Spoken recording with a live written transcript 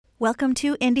Welcome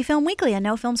to Indie Film Weekly, a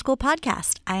No Film School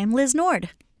podcast. I am Liz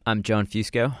Nord. I'm John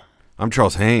Fusco. I'm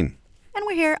Charles Hain. And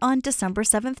we're here on December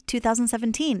 7th,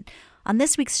 2017. On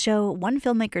this week's show, one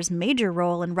filmmaker's major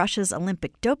role in Russia's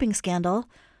Olympic doping scandal,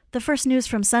 the first news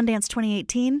from Sundance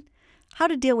 2018, how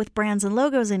to deal with brands and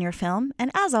logos in your film, and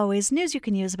as always, news you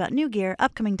can use about new gear,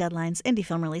 upcoming deadlines, indie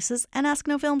film releases, and Ask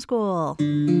No Film School.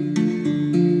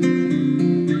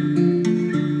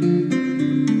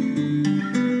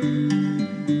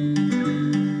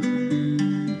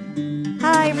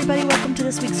 Hi, everybody. Welcome to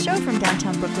this week's show from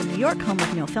downtown Brooklyn, New York, home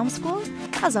of No Film School.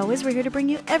 As always, we're here to bring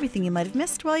you everything you might have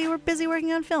missed while you were busy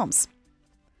working on films.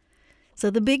 So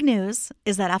the big news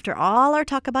is that after all our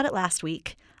talk about it last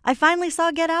week, I finally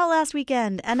saw Get Out last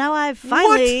weekend, and now I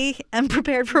finally am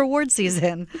prepared for award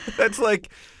season. That's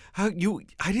like, I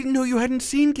didn't know you hadn't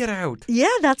seen Get Out. Yeah,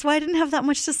 that's why I didn't have that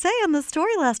much to say on the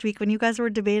story last week when you guys were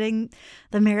debating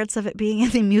the merits of it being in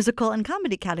the musical and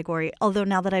comedy category. Although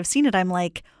now that I've seen it, I'm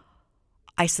like,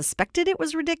 I suspected it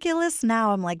was ridiculous.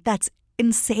 Now I'm like, that's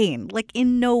insane. Like,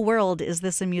 in no world is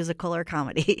this a musical or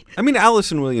comedy. I mean,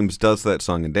 Allison Williams does that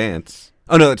song and dance.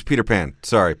 Oh, no, it's Peter Pan.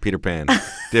 Sorry, Peter Pan.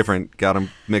 Different. Got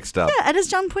them mixed up. Yeah, and as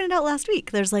John pointed out last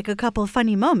week, there's like a couple of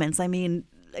funny moments. I mean,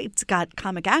 it's got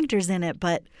comic actors in it,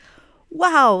 but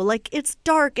wow, like it's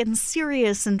dark and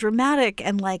serious and dramatic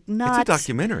and like not... It's a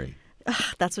documentary.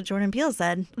 That's what Jordan Peele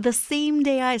said. The same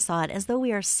day I saw it, as though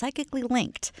we are psychically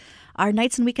linked. Our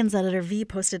Nights and Weekends editor, V,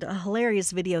 posted a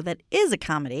hilarious video that is a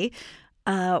comedy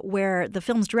where the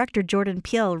film's director, Jordan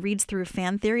Peele, reads through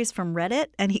fan theories from Reddit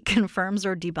and he confirms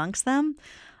or debunks them.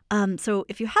 So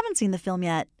if you haven't seen the film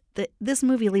yet, this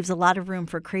movie leaves a lot of room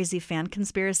for crazy fan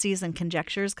conspiracies and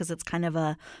conjectures because it's kind of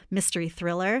a mystery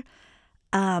thriller.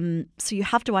 So you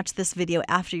have to watch this video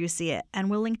after you see it, and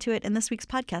we'll link to it in this week's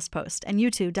podcast post. And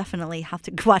you two definitely have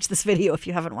to watch this video if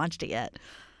you haven't watched it yet.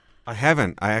 I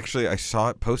haven't. I saw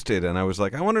it posted, and I was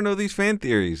like, I want to know these fan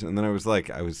theories. And then I was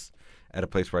at a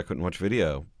place where I couldn't watch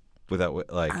video without,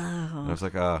 like, and I was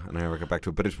like, and I never got back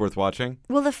to it. But it's worth watching.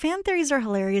 Well, the fan theories are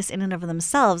hilarious in and of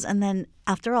themselves. And then,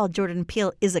 after all, Jordan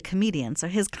Peele is a comedian, so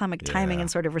his comic timing and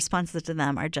sort of responses to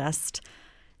them are just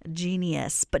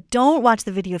genius. But don't watch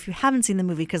the video if you haven't seen the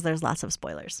movie because there's lots of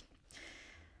spoilers.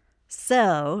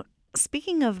 So,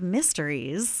 speaking of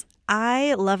mysteries,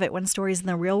 I love it when stories in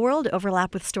the real world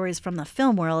overlap with stories from the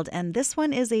film world, and this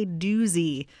one is a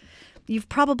doozy. You've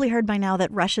probably heard by now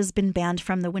that Russia's been banned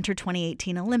from the Winter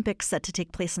 2018 Olympics set to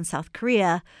take place in South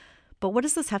Korea. But what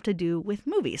does this have to do with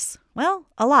movies? Well,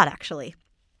 a lot, actually.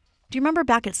 Do you remember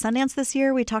back at Sundance this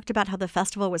year, we talked about how the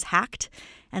festival was hacked,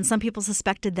 and some people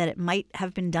suspected that it might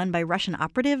have been done by Russian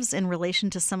operatives in relation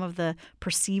to some of the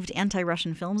perceived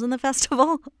anti-Russian films in the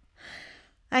festival?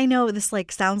 I know this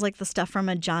sounds like the stuff from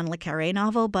a John le Carré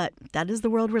novel, but that is the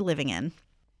world we're living in.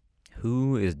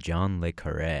 Who is John le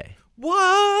Carré?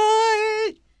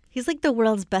 What? He's like the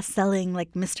world's best-selling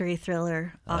mystery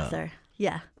thriller author.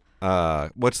 Yeah.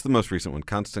 What's the most recent one?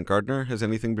 Constant Gardener? Has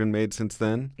anything been made since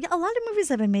then? Yeah, a lot of movies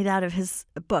have been made out of his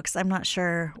books. I'm not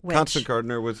sure which. Constant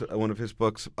Gardener was one of his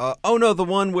books. The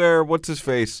one where,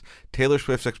 what's-his-face, Taylor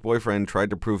Swift's ex-boyfriend tried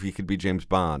to prove he could be James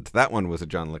Bond. That one was a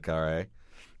John le Carré.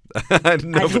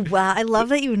 Wow, I love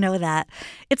that you know that.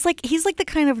 It's like he's like the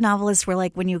kind of novelist where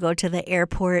when you go to the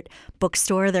airport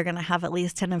bookstore, they're going to have at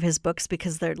least 10 of his books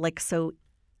because they're so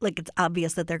it's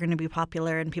obvious that they're going to be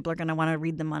popular and people are going to want to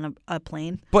read them on a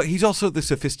plane. But he's also the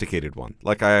sophisticated one.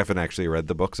 I haven't actually read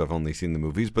the books. I've only seen the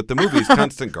movies. But the movies,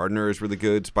 Constant Gardener is really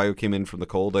good. Spy Who Came In From the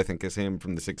Cold, I think, is him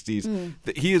from the 60s.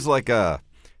 He is like the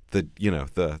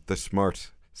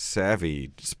smart,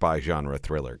 savvy spy genre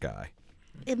thriller guy.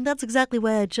 And that's exactly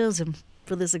why I chose him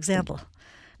for this example.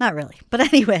 Not really. But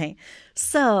anyway,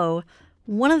 so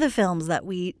one of the films that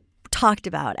we talked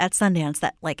about at Sundance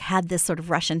that had this sort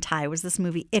of Russian tie was this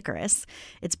movie Icarus.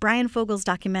 It's Brian Fogel's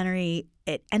documentary.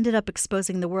 It ended up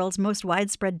exposing the world's most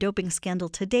widespread doping scandal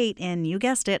to date in, you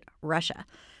guessed it, Russia.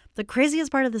 The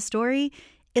craziest part of the story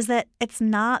is that it's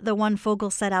not the one Fogel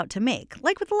set out to make,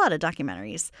 like with a lot of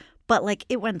documentaries. But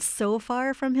it went so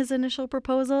far from his initial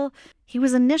proposal. He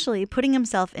was initially putting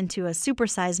himself into a Super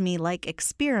Size Me-like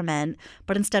experiment,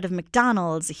 but instead of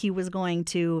McDonald's, he was going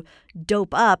to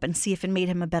dope up and see if it made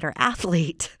him a better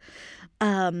athlete.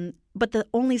 But the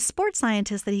only sports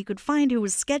scientist that he could find who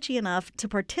was sketchy enough to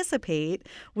participate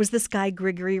was this guy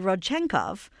Grigory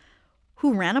Rodchenkov,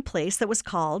 who ran a place that was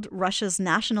called Russia's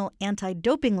National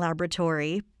Anti-Doping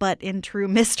Laboratory, but in true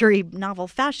mystery novel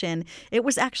fashion, it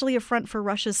was actually a front for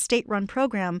Russia's state-run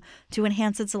program to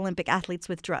enhance its Olympic athletes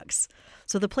with drugs.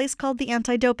 So the place called the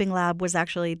Anti-Doping Lab was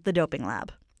actually the Doping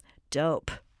Lab. Dope.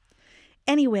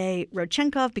 Anyway,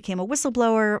 Rodchenkov became a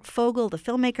whistleblower. Fogel, the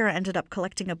filmmaker, ended up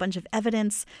collecting a bunch of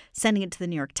evidence, sending it to the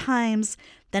New York Times.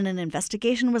 Then an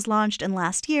investigation was launched, and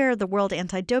last year, the World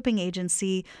Anti-Doping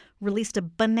Agency released a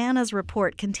bananas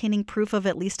report containing proof of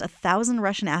at least 1,000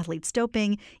 Russian athletes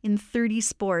doping in 30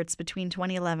 sports between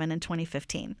 2011 and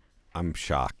 2015. I'm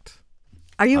shocked.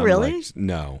 Are you I'm really? like,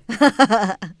 no.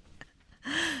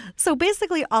 So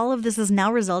basically, all of this has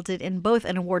now resulted in both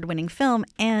an award-winning film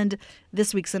and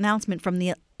this week's announcement from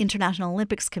the International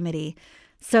Olympics Committee.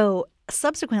 So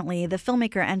subsequently, the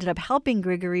filmmaker ended up helping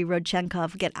Grigory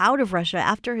Rodchenkov get out of Russia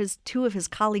after two of his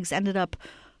colleagues ended up,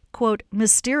 quote,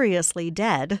 mysteriously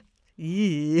dead.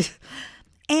 Eeeh.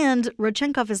 And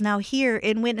Rodchenkov is now here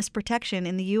in witness protection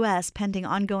in the U.S. pending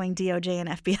ongoing DOJ and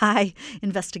FBI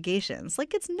investigations.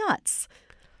 Like, it's nuts.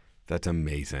 That's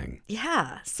amazing.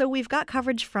 Yeah. So we've got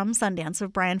coverage from Sundance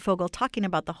of Brian Fogel talking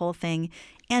about the whole thing.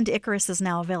 And Icarus is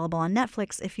now available on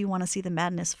Netflix if you want to see the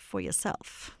madness for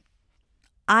yourself.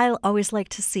 I always like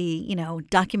to see,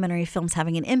 documentary films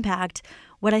having an impact.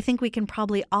 What I think we can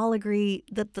probably all agree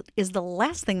that is the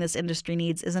last thing this industry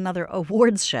needs is another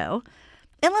awards show.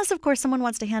 Unless, of course, someone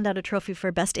wants to hand out a trophy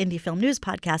for Best Indie Film News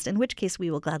Podcast, in which case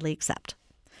we will gladly accept.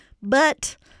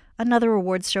 But another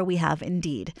awards show we have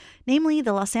indeed, namely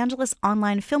the Los Angeles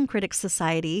Online Film Critics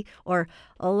Society, or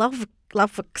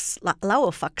Laufux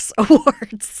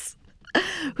Awards,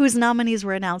 whose nominees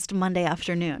were announced Monday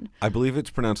afternoon. I believe it's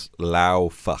pronounced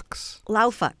Laufux.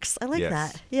 Laufux. I like Yes.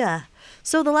 that. Yeah.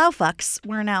 So the Laufux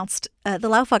were announced, the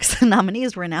Laufux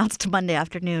nominees were announced Monday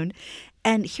afternoon.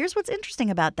 And here's what's interesting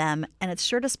about them, and it's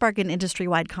sure to spark an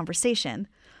industry-wide conversation.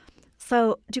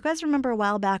 So do you guys remember a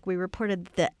while back we reported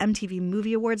the MTV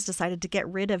Movie Awards decided to get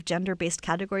rid of gender-based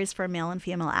categories for male and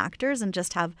female actors and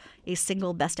just have a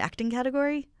single Best Acting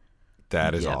category?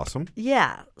 That is Yep. awesome.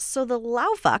 Yeah. So the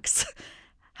Laufux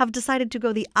have decided to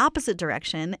go the opposite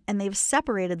direction, and they've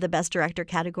separated the Best Director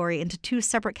category into two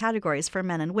separate categories for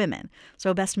men and women.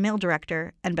 So Best Male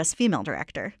Director and Best Female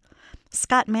Director.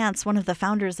 Scott Mantz, one of the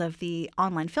founders of the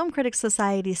Online Film Critics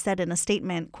Society, said in a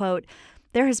statement, quote,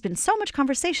 "There has been so much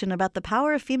conversation about the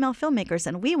power of female filmmakers,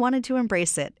 and we wanted to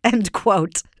embrace it," end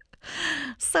quote.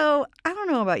 So I don't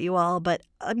know about you all, but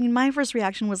I mean, my first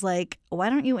reaction was like, why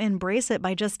don't you embrace it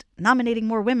by just nominating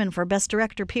more women for Best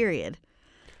Director, period?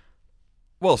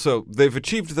 Well, so they've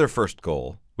achieved their first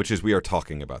goal, which is we are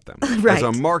talking about them. Right. As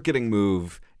a marketing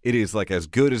move, it is like as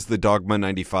good as the Dogma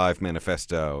 95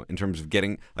 manifesto in terms of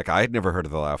getting, like, I had never heard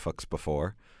of the Laufux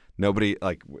before. Nobody,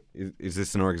 like, is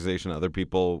this an organization other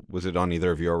people, was it on either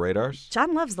of your radars?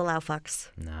 John loves the Laufux.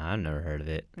 Nah, I've never heard of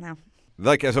it. No.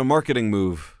 Like, as a marketing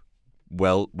move,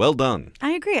 well done.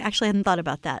 I agree. Actually, I hadn't thought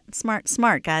about that.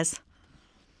 Smart, guys.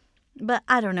 But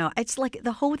I don't know. It's like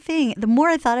the whole thing, the more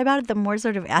I thought about it, the more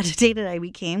sort of agitated I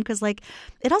became. Because like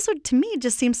it also, to me,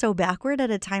 just seems so backward at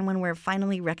a time when we're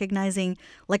finally recognizing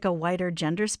like a wider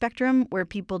gender spectrum where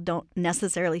people don't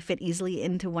necessarily fit easily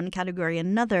into one category or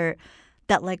another,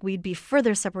 that like we'd be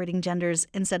further separating genders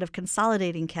instead of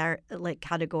consolidating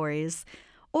categories.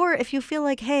 Or if you feel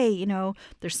like, hey,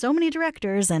 there's so many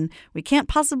directors and we can't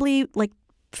possibly like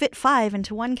fit 5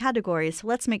 into one category, so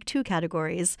let's make 2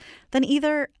 categories, then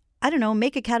either, I don't know,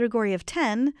 make a category of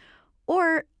 10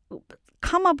 or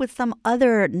come up with some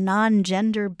other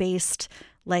non-gender based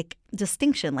like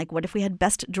distinction. Like what if we had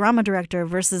best drama director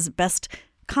versus best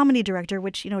comedy director,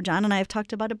 which, John and I have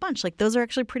talked about a bunch. Like those are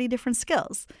actually pretty different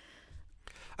skills.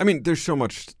 I mean, there's so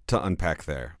much to unpack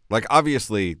there. Like,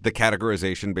 obviously, the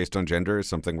categorization based on gender is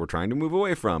something we're trying to move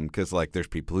away from because, like, there's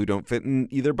people who don't fit in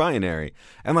either binary.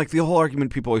 And, like, the whole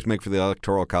argument people always make for the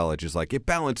Electoral College is, like, it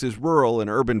balances rural and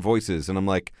urban voices. And I'm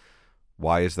like,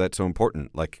 why is that so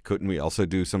important? Like, couldn't we also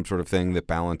do some sort of thing that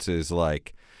balances,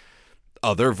 like,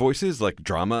 other voices? Like,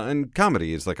 drama and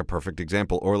comedy is, like, a perfect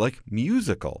example. Or, like,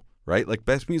 musical, right? Like,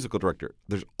 best musical director.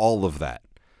 There's all of that.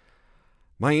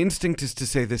 My instinct is to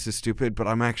say this is stupid, but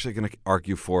I'm actually going to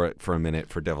argue for it for a minute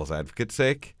for devil's advocate's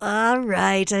sake. All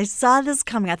right. I saw this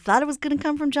coming. I thought it was going to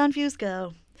come from John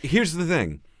Fusco. Here's the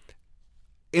thing.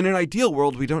 In an ideal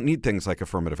world, we don't need things like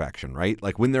affirmative action, right?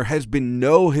 Like when there has been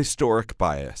no historic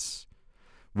bias,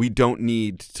 we don't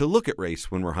need to look at race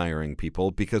when we're hiring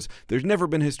people because there's never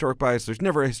been historic bias. There's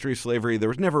never a history of slavery. There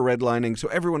was never redlining. So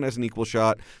everyone has an equal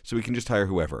shot. So we can just hire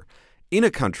whoever. In a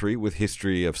country with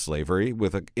history of slavery,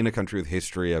 in a country with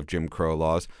history of Jim Crow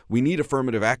laws, we need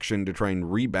affirmative action to try and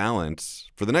rebalance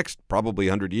for the next probably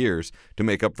 100 years to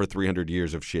make up for 300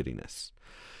 years of shittiness.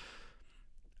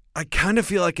 I kind of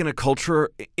feel like in a culture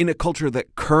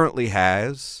that currently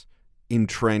has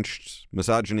entrenched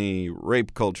misogyny,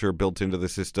 rape culture built into the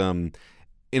system,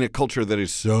 in a culture that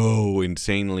is so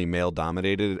insanely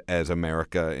male-dominated as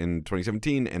America in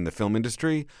 2017 and the film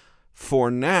industry,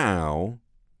 for now,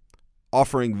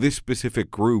 offering this specific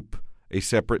group a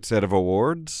separate set of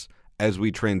awards as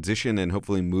we transition and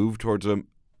hopefully move towards a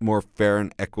more fair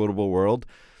and equitable world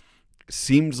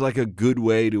seems like a good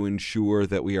way to ensure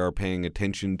that we are paying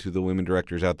attention to the women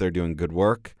directors out there doing good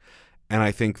work. And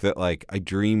I think that, like, I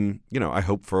dream, I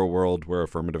hope for a world where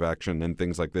affirmative action and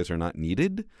things like this are not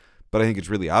needed. But I think it's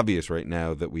really obvious right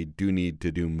now that we do need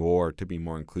to do more to be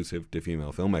more inclusive to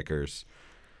female filmmakers.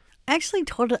 Actually,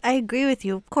 totally, I agree with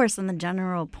you, of course, on the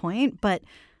general point, but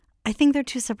I think they're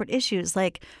two separate issues.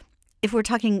 Like, if we're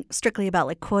talking strictly about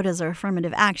like quotas or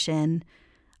affirmative action,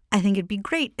 I think it'd be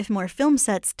great if more film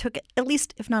sets took, at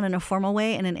least if not in a formal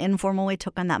way, in an informal way,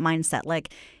 took on that mindset.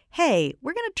 Like, hey,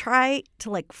 we're going to try to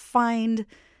like find,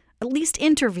 at least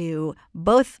interview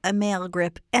both a male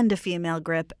grip and a female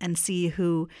grip and see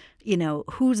who,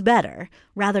 who's better,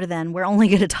 rather than we're only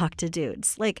going to talk to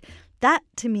dudes. Like, that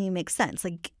to me makes sense.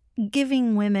 Like,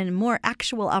 giving women more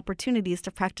actual opportunities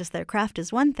to practice their craft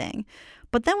is one thing.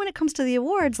 But then when it comes to the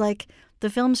awards, like, the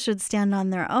films should stand on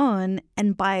their own.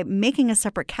 And by making a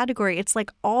separate category, it's like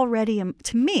already,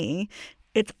 to me,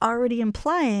 it's already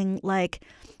implying like,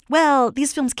 well,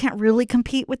 these films can't really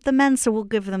compete with the men, so we'll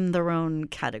give them their own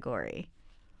category.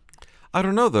 I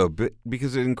don't know, though,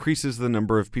 because it increases the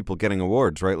number of people getting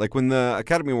awards, right? Like when the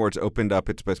Academy Awards opened up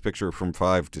its Best Picture from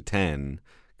 5 to 10,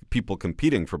 people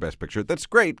competing for Best Picture, that's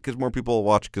great because more people will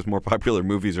watch because more popular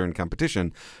movies are in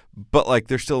competition. But, like,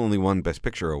 there's still only one Best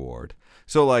Picture award.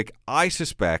 So, like, I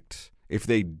suspect if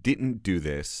they didn't do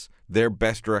this, their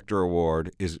Best Director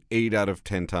award is 8 out of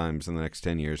 10 times in the next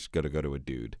 10 years going to go to a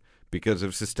dude because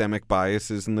of systemic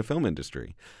biases in the film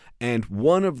industry. And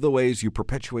one of the ways you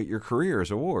perpetuate your career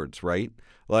is awards, right?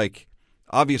 Like,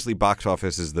 obviously, box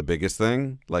office is the biggest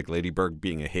thing. Like, Lady Bird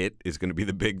being a hit is going to be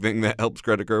the big thing that helps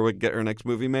Greta Gerwig get her next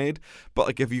movie made. But,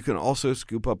 like, if you can also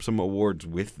scoop up some awards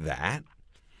with that,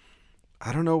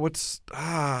 I don't know what's...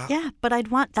 Yeah, but I'd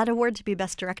want that award to be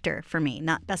Best Director for me,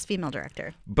 not Best Female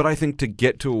Director. But I think to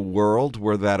get to a world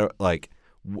where that, like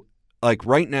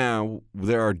right now,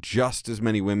 there are just as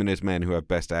many women as men who have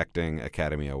Best Acting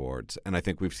Academy Awards. And I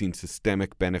think we've seen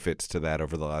systemic benefits to that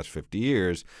over the last 50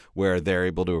 years where they're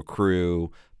able to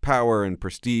accrue power and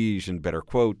prestige and better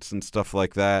quotes and stuff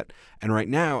like that. And right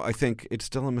now, I think it's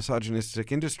still a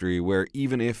misogynistic industry where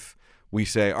even if we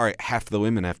say, all right, half the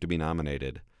women have to be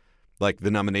nominated, like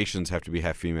the nominations have to be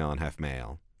half female and half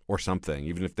male or something,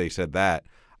 even if they said that,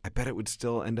 I bet it would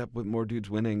still end up with more dudes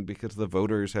winning because the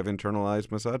voters have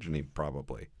internalized misogyny,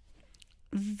 probably.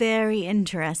 Very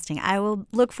interesting. I will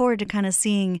look forward to kind of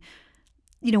seeing,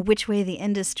 which way the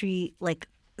industry like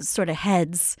sort of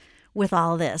heads with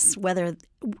all this, whether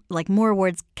like more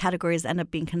awards categories end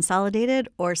up being consolidated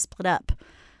or split up.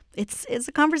 It's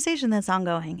a conversation that's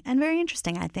ongoing and very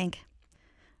interesting, I think.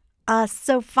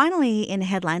 So finally, in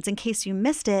headlines, in case you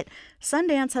missed it,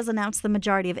 Sundance has announced the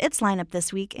majority of its lineup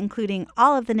this week, including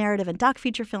all of the narrative and doc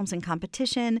feature films in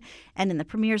competition and in the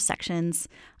premiere sections.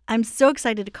 I'm so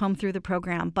excited to comb through the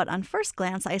program, but on first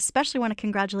glance, I especially want to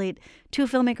congratulate two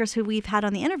filmmakers who we've had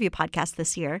on the interview podcast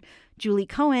this year. Julie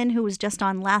Cohen, who was just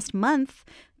on last month,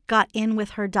 got in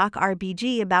with her doc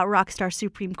RBG about rock star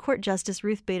Supreme Court Justice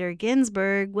Ruth Bader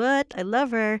Ginsburg. What? I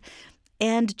love her.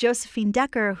 And Josephine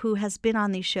Decker, who has been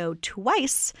on the show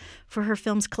twice for her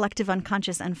films Collective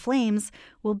Unconscious and Flames,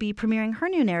 will be premiering her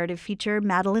new narrative feature,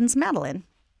 Madeline's Madeline.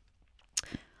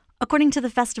 According to the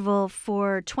festival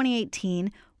for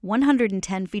 2018,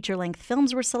 110 feature-length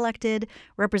films were selected,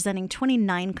 representing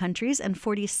 29 countries and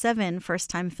 47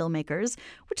 first-time filmmakers,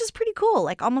 which is pretty cool.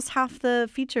 Like, almost half the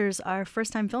features are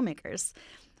first-time filmmakers.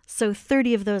 So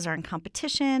 30 of those are in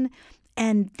competition,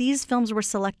 and these films were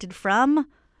selected from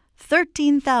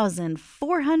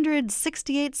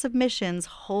 13,468 submissions.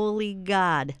 Holy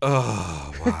God.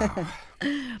 Oh, wow.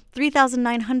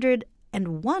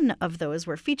 3,901 of those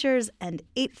were features and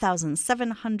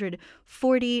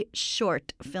 8,740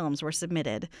 short films were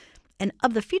submitted. And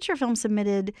of the feature films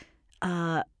submitted,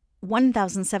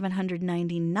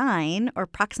 1,799, or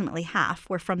approximately half,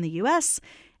 were from the U.S.,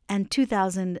 and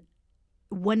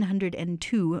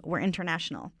 2,102 were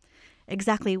international.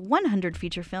 Exactly 100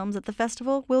 feature films at the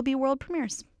festival will be world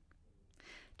premieres.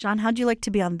 John, how'd you like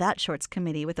to be on that shorts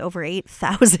committee with over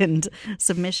 8,000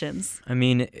 submissions? I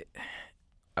mean,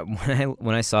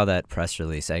 when I saw that press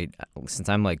release, since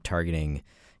I'm like targeting,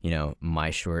 my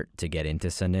short to get into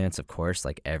Sundance, of course,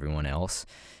 like everyone else,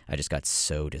 I just got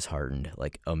so disheartened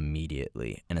like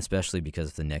immediately, and especially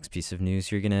because of the next piece of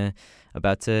news you're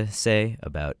about to say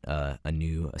about a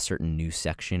certain new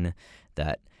section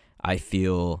that I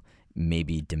feel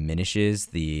maybe diminishes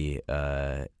the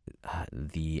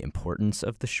importance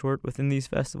of the short within these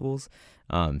festivals.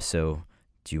 So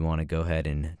do you want to go ahead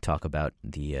and talk about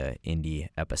the indie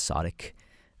episodic,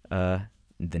 the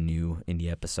new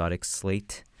indie episodic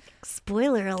slate?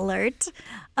 Spoiler alert.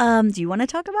 Do you want to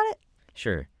talk about it?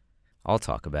 Sure. I'll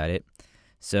talk about it.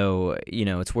 So,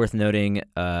 it's worth noting,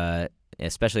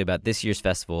 especially about this year's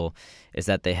festival, is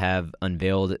that they have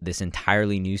unveiled this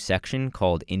entirely new section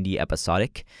called Indie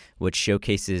Episodic, which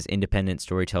showcases independent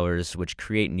storytellers which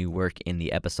create new work in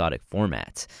the episodic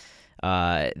format.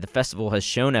 The festival has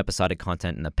shown episodic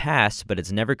content in the past, but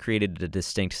it's never created a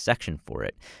distinct section for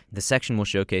it. The section will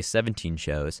showcase 17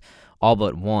 shows, all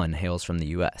but one hails from the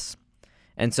U.S.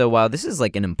 And so while this is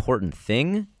like an important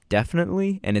thing,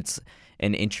 definitely, and it's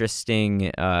an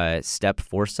interesting step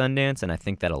for Sundance, and I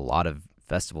think that a lot of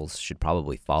festivals should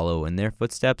probably follow in their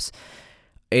footsteps,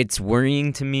 it's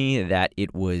worrying to me that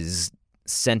it was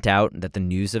sent out, that the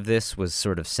news of this was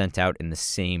sort of sent out in the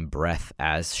same breath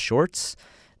as shorts,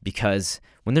 because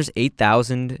when there's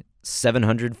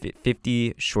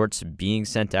 8,750 shorts being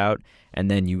sent out, and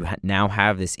then you now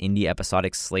have this indie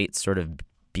episodic slate sort of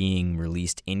being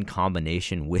released in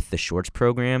combination with the shorts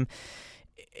program,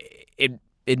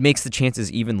 it makes the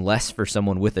chances even less for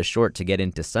someone with a short to get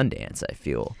into Sundance, I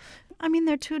feel. I mean,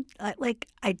 they're too, I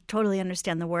totally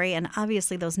understand the worry, and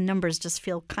obviously those numbers just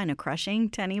feel kind of crushing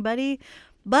to anybody.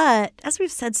 But as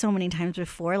we've said so many times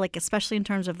before, like especially in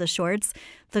terms of the shorts,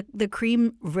 the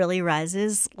cream really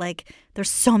rises. Like there's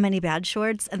so many bad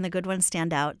shorts and the good ones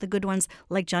stand out. The good ones,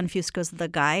 like John Fusco's The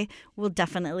Guy, will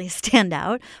definitely stand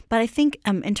out. But I think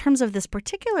in terms of this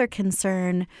particular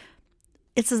concern,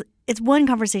 it's one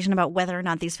conversation about whether or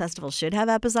not these festivals should have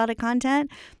episodic content.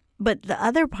 But the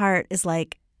other part is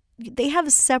like, they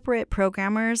have separate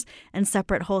programmers and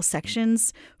separate whole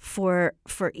sections for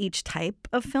each type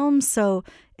of film. So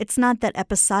it's not that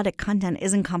episodic content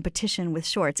is in competition with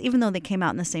shorts. Even though they came out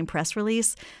in the same press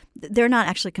release, they're not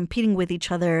actually competing with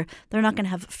each other. They're not going to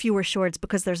have fewer shorts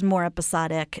because there's more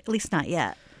episodic, at least not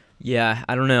yet. Yeah,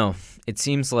 I don't know. It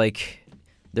seems like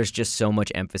there's just so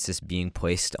much emphasis being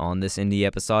placed on this indie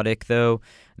episodic, though,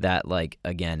 that, like,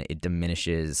 again, it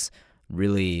diminishes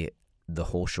really the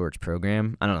whole shorts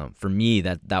program. I don't know. For me,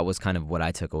 that was kind of what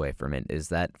I took away from it, is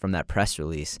that from that press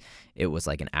release, it was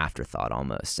like an afterthought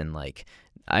almost. And like,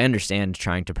 I understand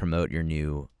trying to promote your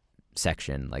new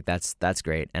section. Like that's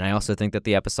great. And I also think that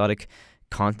the episodic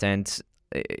content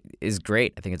is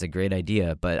great. I think it's a great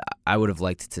idea, but I would have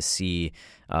liked to see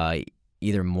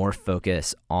either more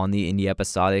focus on the indie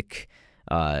episodic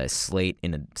slate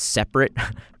in a separate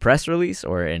press release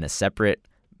or in a separate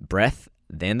breath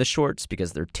than the shorts,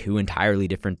 because they're two entirely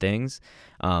different things.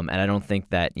 And I don't think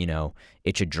that,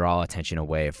 it should draw attention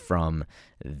away from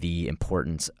the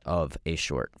importance of a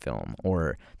short film,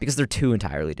 or because they're two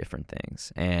entirely different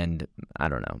things. And I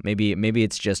don't know, maybe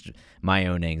it's just my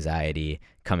own anxiety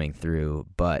coming through,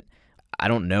 but I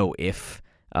don't know if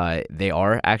they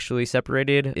are actually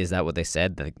separated. Is that what they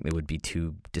said? That it would be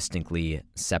two distinctly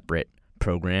separate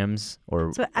programs?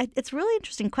 Or it's a really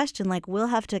interesting question. Like, we'll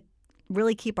have to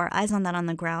really keep our eyes on that on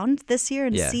the ground this year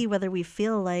and see whether we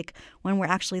feel like when we're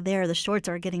actually there, the shorts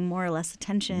are getting more or less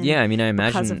attention. Yeah, I mean, I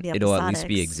imagine it'll at least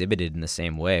be exhibited in the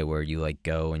same way, where you like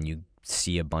go and you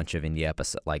see a bunch of indie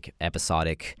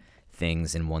episodic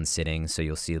things in one sitting. So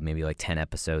you'll see maybe like 10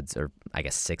 episodes, or I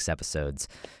guess 6 episodes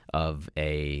of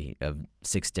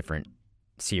 6 different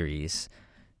series.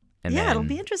 And it'll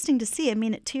be interesting to see. I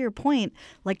mean, to your point,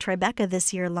 like Tribeca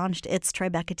this year launched its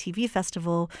Tribeca TV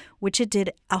Festival, which it did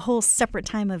a whole separate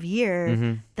time of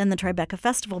year than the Tribeca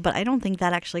Festival, but I don't think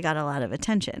that actually got a lot of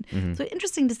attention. So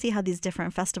interesting to see how these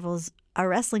different festivals are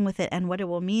wrestling with it and what it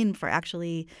will mean for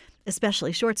actually,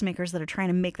 especially shorts makers that are trying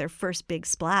to make their first big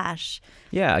splash.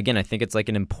 Yeah, again, I think it's like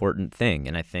an important thing,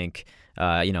 and I think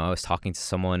I was talking to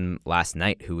someone last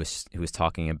night who was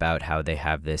talking about how they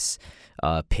have this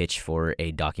pitch for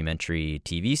a documentary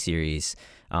TV series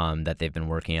that they've been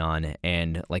working on,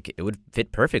 and like it would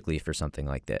fit perfectly for something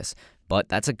like this. But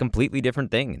that's a completely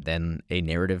different thing than a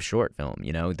narrative short film.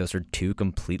 Those are two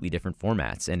completely different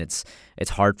formats, and it's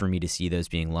hard for me to see those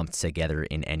being lumped together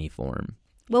in any form.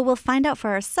 Well, we'll find out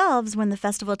for ourselves when the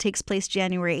festival takes place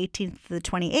January 18th to the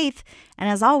 28th. And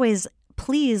as always,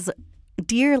 please,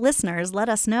 dear listeners, let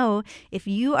us know if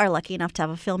you are lucky enough to have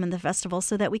a film in the festival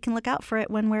so that we can look out for it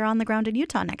when we're on the ground in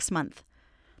Utah next month.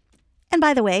 And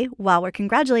by the way, while we're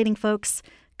congratulating folks,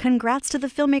 congrats to the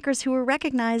filmmakers who were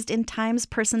recognized in Time's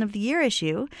Person of the Year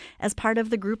issue as part of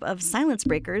the group of silence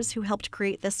breakers who helped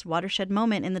create this watershed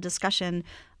moment in the discussion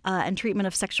and treatment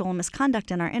of sexual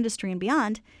misconduct in our industry and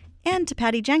beyond. And to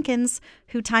Patty Jenkins,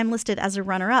 who Time listed as a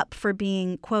runner-up for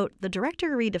being, quote, the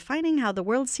director redefining how the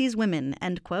world sees women,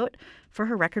 end quote, for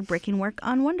her record-breaking work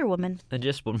on Wonder Woman. And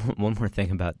just one more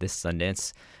thing about this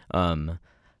Sundance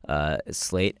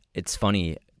slate. It's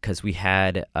funny because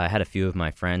I had a few of my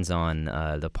friends on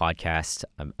the podcast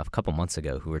a couple months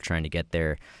ago who were trying to get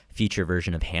their feature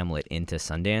version of Hamlet into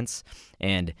Sundance,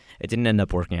 and it didn't end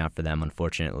up working out for them,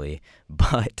 unfortunately.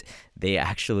 But they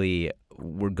actually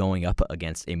were going up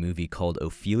against a movie called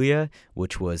Ophelia,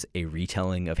 which was a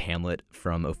retelling of Hamlet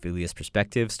from Ophelia's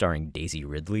perspective, starring Daisy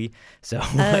Ridley. So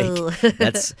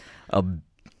that's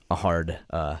a hard.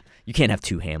 You can't have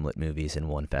two Hamlet movies in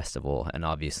one festival, and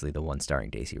obviously the one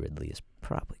starring Daisy Ridley is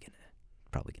probably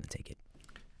gonna take it.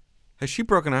 Has she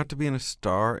broken out to being a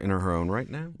star in her own right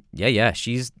now? Yeah,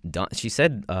 she's done. She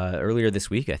said earlier this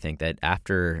week, I think, that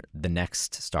after the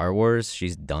next Star Wars,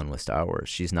 she's done with Star Wars.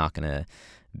 She's not gonna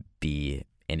be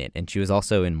in it. And she was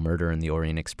also in Murder in the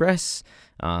Orient Express.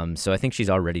 So I think she's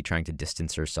already trying to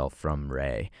distance herself from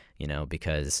Rey,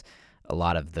 because a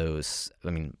lot of those,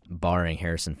 barring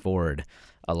Harrison Ford,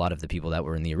 a lot of the people that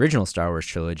were in the original Star Wars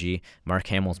trilogy, Mark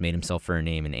Hamill's made himself for a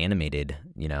name in animated,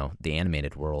 the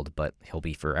animated world, but he'll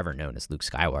be forever known as Luke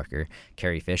Skywalker.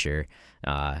 Carrie Fisher,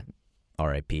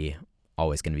 R.I.P.,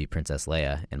 always going to be Princess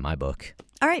Leia in my book.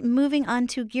 All right, moving on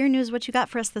to gear news. What you got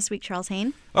for us this week, Charles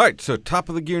Hain? All right, so top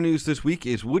of the gear news this week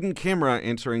is Wooden Camera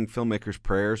answering filmmakers'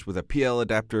 prayers with a PL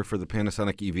adapter for the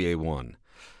Panasonic EVA-1.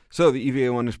 So the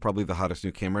EVA-1 is probably the hottest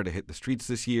new camera to hit the streets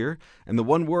this year, and the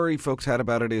one worry folks had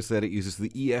about it is that it uses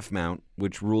the EF mount,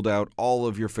 which ruled out all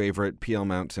of your favorite PL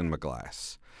mount cinema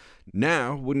glass.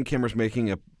 Now, Wooden Camera's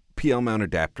making a PL mount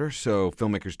adapter, so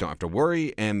filmmakers don't have to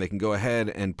worry, and they can go ahead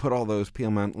and put all those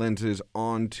PL mount lenses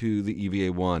onto the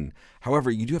EVA-1.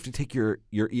 However, you do have to take your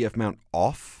EF mount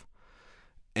off,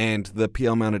 and the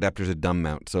PL mount adapter is a dumb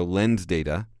mount, so lens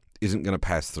data isn't going to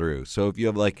pass through. So if you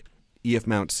have EF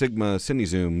mount Sigma Cine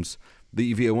Zooms, the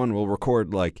EVA-1 will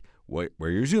record where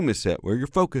your zoom is set, where your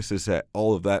focus is set,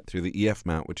 all of that through the EF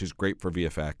mount, which is great for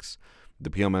VFX.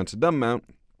 The PL mount's a dumb mount,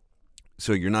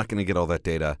 so you're not going to get all that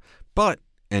data, but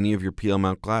any of your PL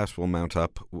mount glass will mount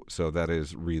up, so that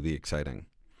is really exciting.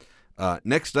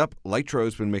 Next up, Lytro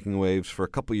has been making waves for a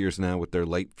couple years now with their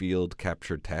light field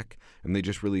capture tech, and they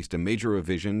just released a major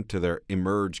revision to their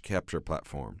Emerge capture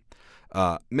platform.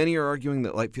 Many are arguing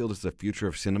that light field is the future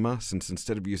of cinema, since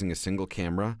instead of using a single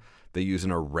camera, they use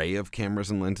an array of cameras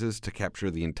and lenses to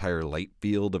capture the entire light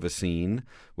field of a scene,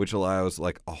 which allows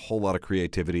a whole lot of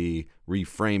creativity,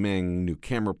 reframing, new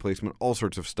camera placement, all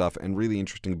sorts of stuff, and really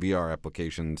interesting VR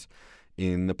applications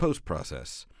in the post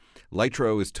process.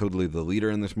 Lytro is totally the leader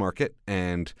in this market,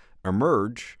 and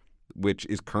Emerge, which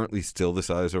is currently still the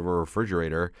size of a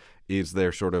refrigerator, is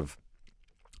their sort of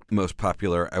most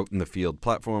popular out-in-the-field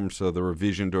platform. So the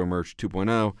revision to Emerge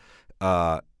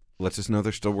 2.0 lets us know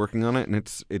they're still working on it, and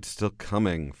it's still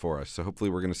coming for us. So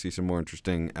hopefully we're going to see some more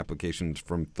interesting applications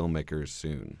from filmmakers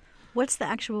soon. What's the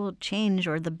actual change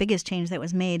or the biggest change that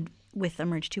was made with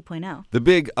Emerge 2.0? The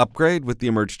big upgrade with the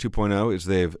Emerge 2.0 is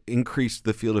they've increased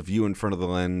the field of view in front of the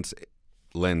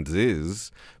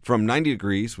lenses from 90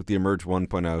 degrees with the Emerge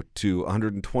 1.0 to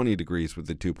 120 degrees with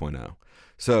the 2.0.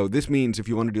 So this means if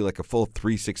you want to do a full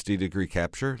 360-degree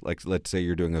capture, let's say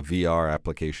you're doing a VR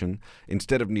application,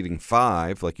 instead of needing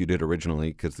 5 like you did originally,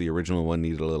 because the original one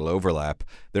needed a little overlap,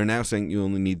 they're now saying you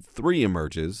only need 3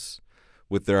 emerges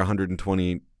with their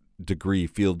 120-degree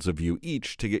fields of view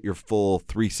each to get your full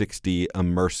 360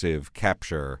 immersive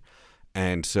capture.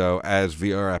 And so as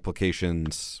VR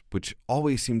applications, which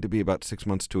always seem to be about 6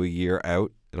 months to a year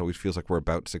out, it always feels like we're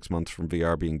about 6 months from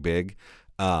VR being big,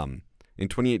 in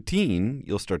 2018,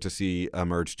 you'll start to see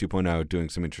Emerge 2.0 doing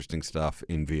some interesting stuff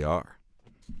in VR.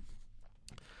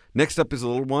 Next up is a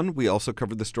little one. We also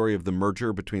covered the story of the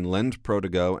merger between Lens Pro To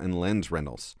Go and Lens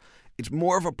Rentals. It's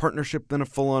more of a partnership than a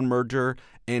full-on merger,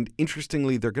 and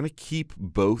interestingly, they're going to keep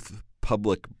both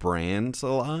public brands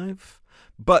alive,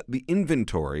 but the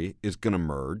inventory is going to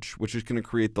merge, which is going to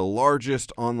create the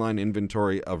largest online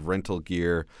inventory of rental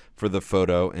gear for the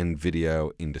photo and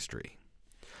video industry.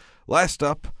 Last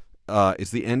up,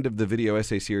 is the end of the video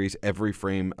essay series, Every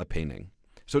Frame a Painting.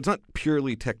 So it's not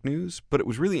purely tech news, but it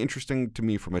was really interesting to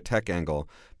me from a tech angle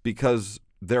because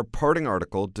their parting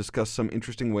article discussed some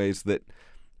interesting ways that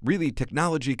really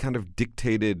technology kind of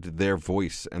dictated their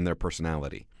voice and their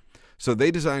personality. So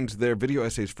they designed their video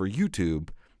essays for YouTube,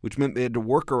 which meant they had to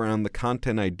work around the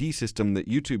Content ID system that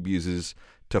YouTube uses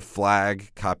to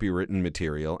flag copywritten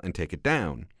material and take it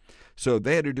down. So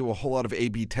they had to do a whole lot of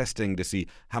A/B testing to see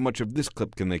how much of this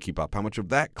clip can they keep up, how much of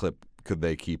that clip could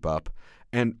they keep up.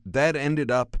 And that ended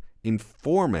up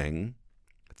informing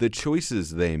the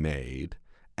choices they made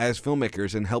as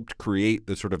filmmakers and helped create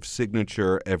the sort of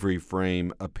signature every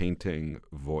frame a painting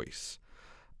voice.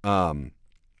 I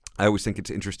always think it's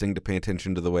interesting to pay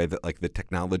attention to the way that like the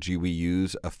technology we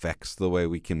use affects the way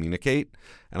we communicate.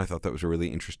 And I thought that was a really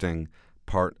interesting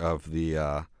part of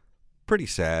the pretty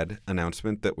sad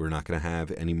announcement that we're not going to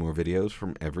have any more videos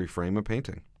from every frame a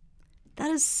painting. That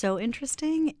is so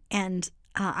interesting. And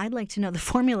I'd like to know the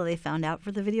formula they found out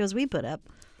for the videos we put up.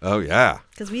 Oh, yeah.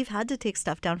 Because we've had to take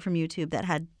stuff down from YouTube that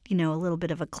had, a little bit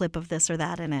of a clip of this or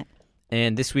that in it.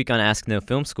 And this week on Ask No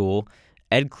Film School,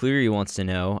 Ed Cleary wants to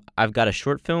know, I've got a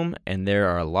short film and there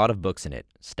are a lot of books in it,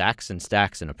 stacks and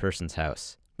stacks in a person's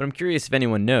house. But I'm curious if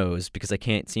anyone knows, because I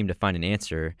can't seem to find an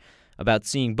answer, about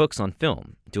seeing books on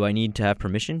film. Do I need to have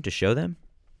permission to show them?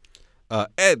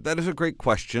 Ed, that is a great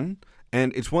question.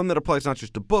 And it's one that applies not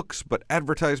just to books, but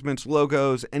advertisements,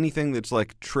 logos, anything that's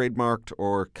like trademarked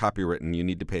or copywritten you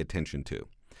need to pay attention to.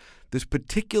 This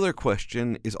particular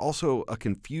question is also a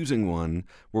confusing one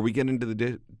where we get into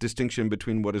the distinction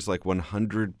between what is like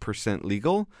 100%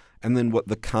 legal and then what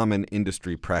the common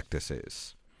industry practice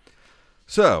is.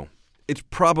 So, it's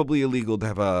probably illegal to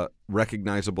have a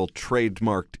recognizable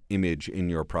trademarked image in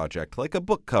your project, like a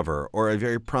book cover or a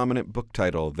very prominent book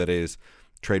title that is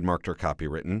trademarked or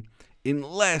copywritten,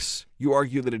 unless you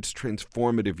argue that it's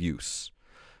transformative use.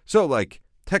 So, like,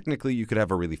 technically, you could have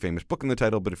a really famous book in the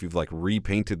title, but if you've like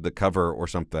repainted the cover or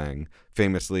something,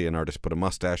 famously an artist put a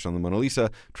mustache on the Mona Lisa,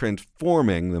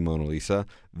 transforming the Mona Lisa,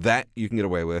 that you can get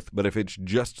away with. But if it's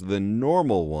just the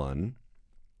normal one,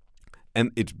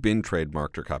 and it's been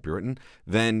trademarked or copywritten,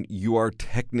 then you are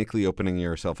technically opening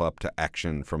yourself up to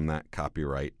action from that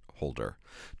copyright holder.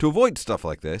 To avoid stuff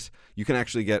like this, you can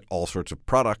actually get all sorts of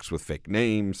products with fake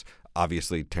names.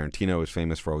 Obviously, Tarantino is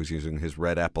famous for always using his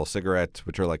Red Apple cigarettes,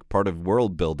 which are like part of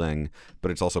world building,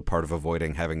 but it's also part of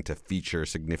avoiding having to feature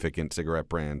significant cigarette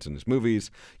brands in his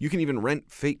movies. You can even rent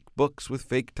fake books with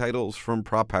fake titles from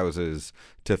prop houses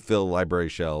to fill library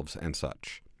shelves and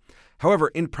such. However,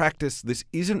 in practice, this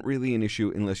isn't really an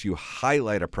issue unless you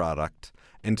highlight a product,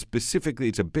 and specifically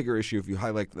it's a bigger issue if you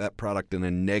highlight that product in a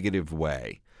negative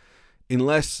way.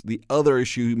 Unless the other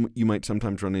issue you might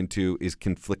sometimes run into is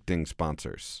conflicting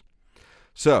sponsors.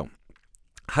 So,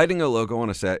 hiding a logo on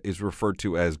a set is referred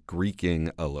to as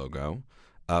Greeking a logo,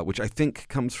 which I think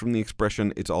comes from the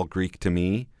expression, it's all Greek to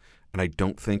me, and I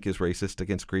don't think is racist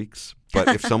against Greeks. But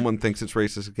if someone thinks it's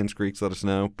racist against Greeks, let us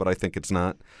know, but I think it's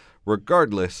not.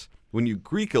 Regardless, when you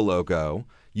Greek a logo,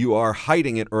 you are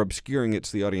hiding it or obscuring it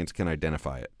so the audience can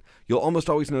identify it. You'll almost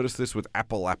always notice this with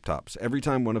Apple laptops. Every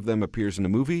time one of them appears in a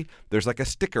movie, there's like a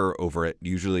sticker over it,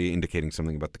 usually indicating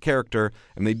something about the character,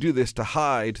 and they do this to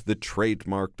hide the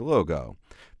trademarked logo.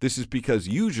 This is because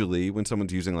usually when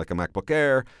someone's using like a MacBook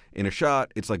Air in a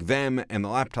shot, it's like them and the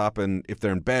laptop, and if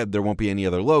they're in bed, there won't be any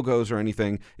other logos or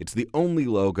anything. It's the only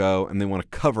logo, and they want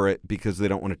to cover it because they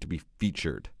don't want it to be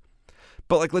featured.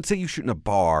 But like, let's say you shoot in a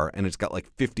bar and it's got like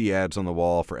 50 ads on the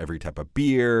wall for every type of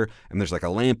beer, and there's like a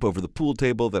lamp over the pool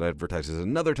table that advertises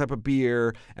another type of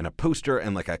beer, and a poster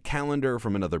and like a calendar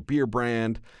from another beer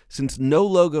brand. Since no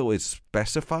logo is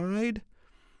specified,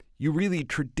 we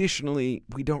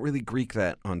don't really Greek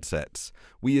that on sets.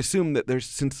 We assume that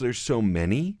since there's so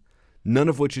many, none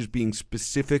of which is being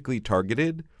specifically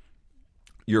targeted,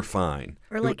 you're fine.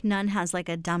 Or like none has like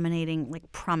a dominating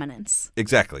like prominence.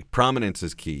 Exactly. Prominence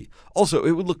is key. Also,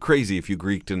 it would look crazy if you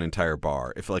Greeked an entire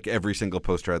bar. If like every single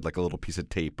poster had like a little piece of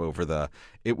tape over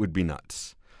it would be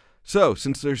nuts. So,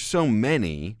 since there's so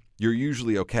many, you're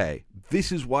usually okay.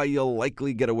 This is why you'll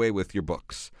likely get away with your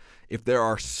books. If there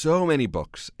are so many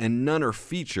books and none are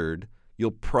featured,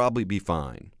 you'll probably be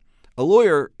fine. A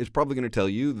lawyer is probably going to tell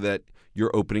you that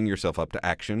you're opening yourself up to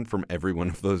action from every one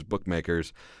of those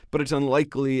bookmakers, but it's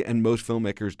unlikely, and most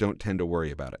filmmakers don't tend to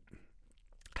worry about it.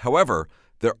 However,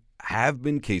 there have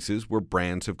been cases where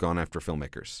brands have gone after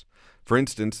filmmakers. For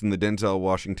instance, in the Denzel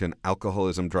Washington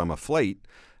alcoholism drama Flight,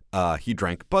 he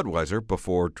drank Budweiser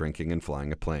before drinking and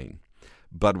flying a plane.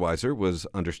 Budweiser was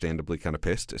understandably kind of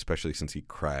pissed, especially since he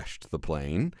crashed the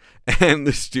plane, and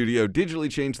the studio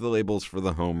digitally changed the labels for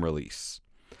the home release.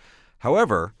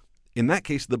 However, in that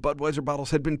case, the Budweiser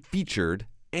bottles had been featured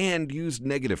and used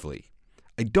negatively.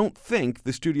 I don't think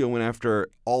the studio went after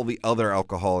all the other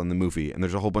alcohol in the movie, and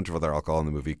there's a whole bunch of other alcohol in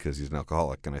the movie because he's an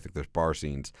alcoholic, and I think there's bar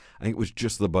scenes. I think it was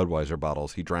just the Budweiser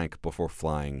bottles he drank before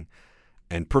flying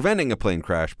and preventing a plane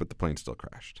crash, but the plane still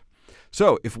crashed.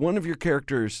 So if one of your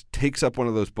characters takes up one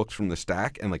of those books from the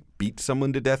stack and like beats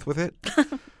someone to death with it,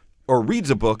 or reads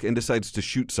a book and decides to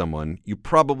shoot someone, you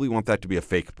probably want that to be a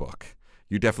fake book.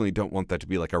 You definitely don't want that to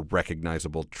be like a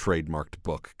recognizable trademarked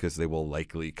book because they will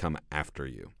likely come after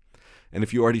you. And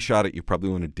if you already shot it, you probably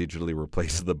want to digitally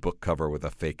replace the book cover with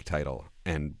a fake title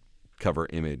and cover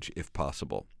image if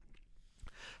possible.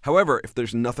 However, if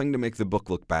there's nothing to make the book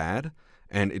look bad,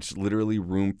 and it's literally a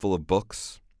room full of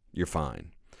books, you're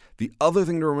fine. The other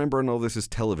thing to remember in all this is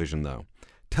television, though.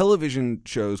 Television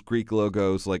shows Greek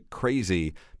logos like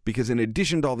crazy because in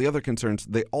addition to all the other concerns,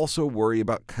 they also worry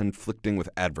about conflicting with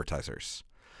advertisers.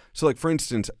 So like, for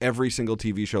instance, every single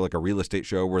TV show, like a real estate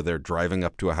show where they're driving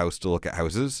up to a house to look at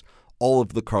houses, all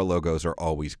of the car logos are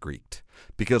always Greeked.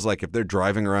 Because like if they're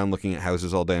driving around looking at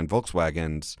houses all day in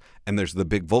Volkswagens and there's the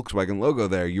big Volkswagen logo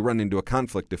there, you run into a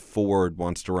conflict if Ford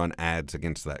wants to run ads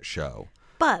against that show.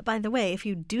 But, by the way, if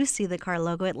you do see the car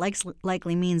logo, it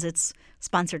likely means it's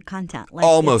sponsored content. Like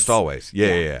Almost always.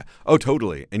 Yeah. Oh,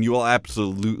 totally. And you will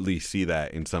absolutely see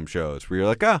that in some shows where you're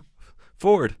like,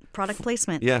 Ford. Product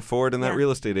placement. Yeah, Ford and that real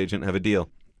estate agent have a deal.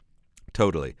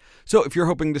 Totally. So if you're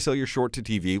hoping to sell your short to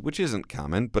TV, which isn't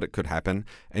common, but it could happen,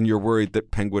 and you're worried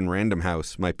that Penguin Random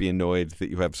House might be annoyed that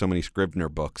you have so many Scribner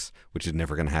books, which is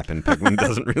never going to happen. Penguin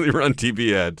doesn't really run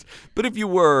TV ads. But if you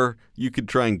were, you could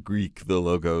try and Greek the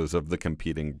logos of the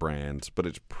competing brands, but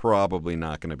it's probably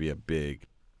not going to be a big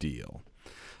deal.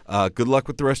 Good luck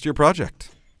with the rest of your project.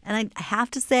 And I have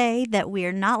to say that we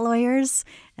are not lawyers,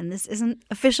 and this isn't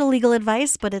official legal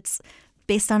advice, but it's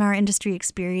based on our industry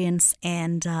experience.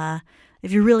 And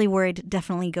if you're really worried,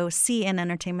 definitely go see an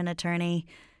entertainment attorney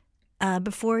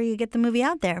before you get the movie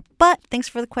out there. But thanks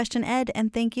for the question, Ed,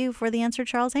 and thank you for the answer,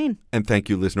 Charles Hain. And thank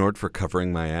you, Liz Nord, for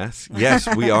covering my ass.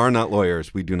 Yes, we are not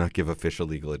lawyers. We do not give official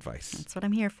legal advice. That's what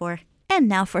I'm here for. And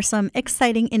now for some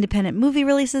exciting independent movie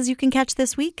releases you can catch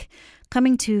this week.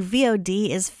 Coming to VOD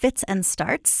is Fits and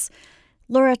Starts.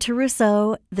 Laura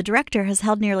Taruso, the director, has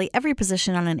held nearly every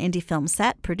position on an indie film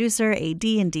set, producer, AD,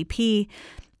 and DP.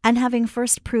 And having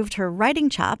first proved her writing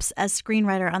chops as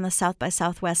screenwriter on the South by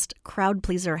Southwest crowd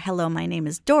pleaser Hello, My Name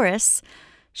is Doris,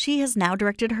 she has now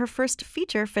directed her first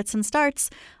feature, Fits and Starts,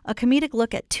 a comedic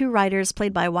look at two writers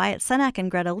played by Wyatt Cenac and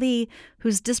Greta Lee,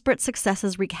 whose disparate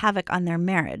successes wreak havoc on their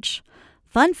marriage.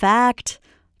 Fun fact,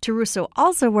 Taruso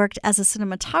also worked as a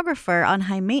cinematographer on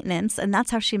High Maintenance, and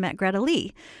that's how she met Greta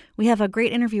Lee. We have a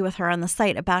great interview with her on the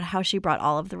site about how she brought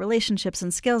all of the relationships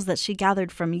and skills that she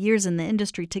gathered from years in the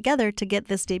industry together to get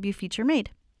this debut feature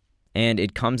made. And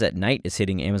It Comes at Night is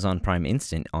hitting Amazon Prime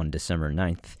Instant on December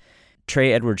 9th.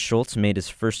 Trey Edward Schultz made his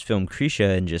first film,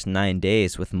 Krisha, in just 9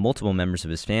 days with multiple members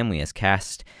of his family as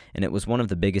cast, and it was one of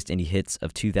the biggest indie hits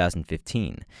of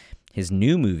 2015. His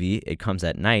new movie, It Comes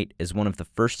at Night, is one of the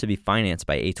first to be financed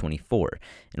by A24,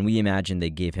 and we imagine they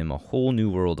gave him a whole new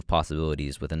world of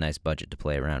possibilities with a nice budget to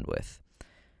play around with.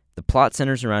 The plot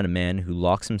centers around a man who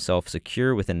locks himself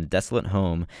secure within a desolate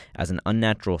home as an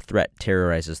unnatural threat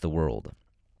terrorizes the world.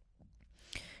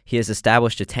 He has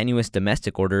established a tenuous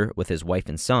domestic order with his wife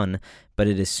and son, but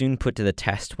it is soon put to the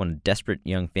test when a desperate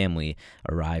young family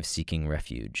arrives seeking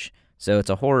refuge. So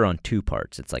it's a horror on two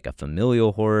parts. It's like a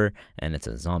familial horror, and it's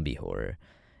a zombie horror.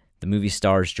 The movie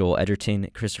stars Joel Edgerton,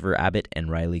 Christopher Abbott, and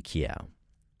Riley Keough.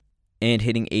 And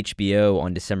hitting HBO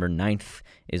on December 9th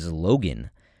is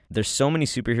Logan. There's so many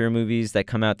superhero movies that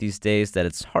come out these days that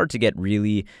it's hard to get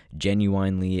really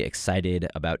genuinely excited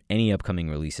about any upcoming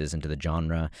releases into the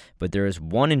genre, but there is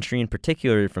one entry in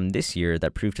particular from this year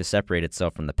that proved to separate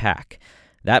itself from the pack.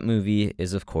 That movie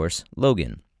is, of course,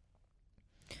 Logan.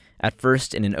 At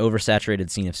first, in an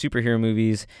oversaturated scene of superhero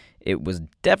movies, it was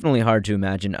definitely hard to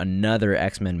imagine another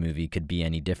X-Men movie could be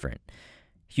any different.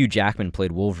 Hugh Jackman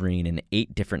played Wolverine in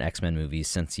 8 different X-Men movies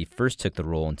since he first took the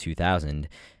role in 2000.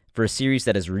 For a series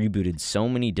that has rebooted so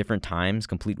many different times,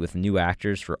 complete with new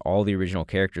actors for all the original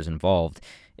characters involved,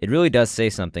 it really does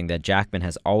say something that Jackman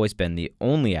has always been the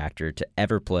only actor to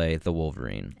ever play the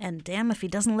Wolverine. And damn if he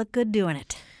doesn't look good doing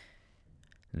it.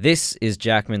 This is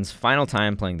Jackman's final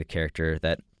time playing the character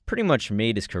that pretty much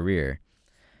made his career.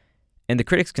 And the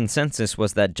critics' consensus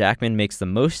was that Jackman makes the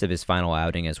most of his final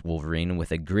outing as Wolverine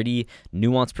with a gritty,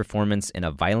 nuanced performance in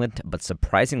a violent but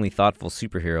surprisingly thoughtful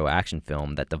superhero action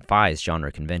film that defies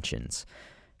genre conventions.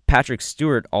 Patrick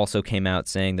Stewart also came out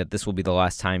saying that this will be the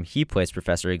last time he plays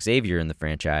Professor Xavier in the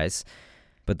franchise,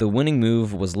 but the winning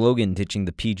move was Logan ditching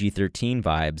the PG-13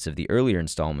 vibes of the earlier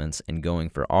installments and going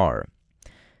for R.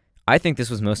 I think this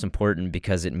was most important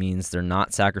because it means they're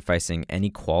not sacrificing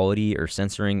any quality or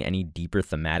censoring any deeper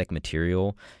thematic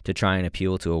material to try and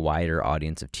appeal to a wider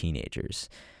audience of teenagers.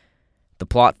 The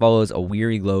plot follows a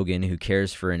weary Logan who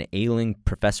cares for an ailing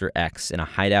Professor X in a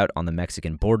hideout on the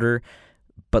Mexican border,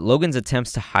 but Logan's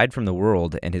attempts to hide from the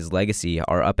world and his legacy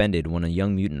are upended when a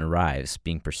young mutant arrives,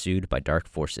 being pursued by dark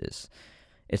forces.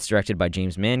 It's directed by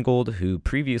James Mangold, who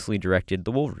previously directed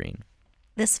The Wolverine.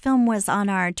 This film was on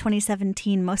our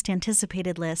 2017 most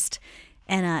anticipated list,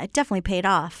 and it definitely paid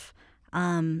off.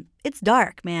 It's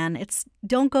dark, man.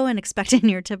 Don't go in expecting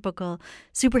your typical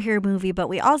superhero movie, but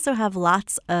we also have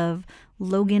lots of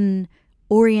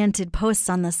Logan-oriented posts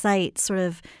on the site, sort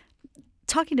of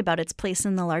talking about its place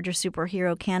in the larger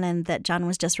superhero canon that John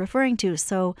was just referring to.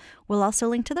 So we'll also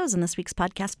link to those in this week's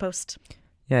podcast post.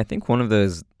 Yeah, I think one of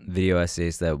those video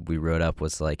essays that we wrote up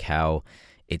was like how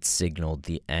it signaled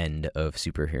the end of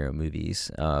superhero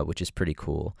movies, which is pretty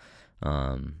cool.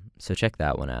 So check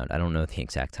that one out. I don't know the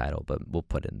exact title, but we'll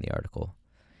put it in the article.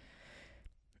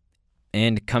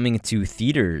 And coming to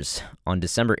theaters on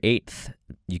December 8th,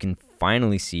 you can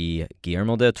finally see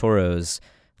Guillermo del Toro's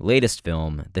latest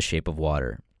film, The Shape of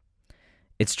Water.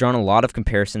 It's drawn a lot of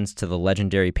comparisons to the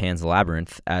legendary Pan's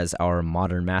Labyrinth, as our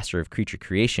modern master of creature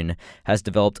creation has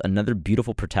developed another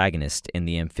beautiful protagonist in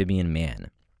the amphibian man.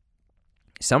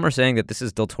 Some are saying that this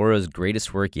is del Toro's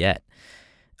greatest work yet.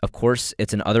 Of course,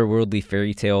 it's an otherworldly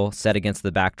fairy tale set against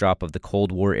the backdrop of the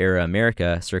Cold War-era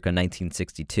America circa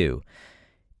 1962.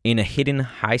 In a hidden,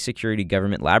 high-security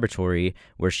government laboratory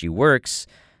where she works,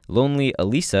 lonely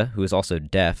Elisa, who is also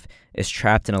deaf, is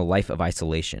trapped in a life of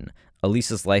isolation.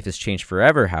 Elisa's life is changed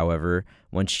forever, however,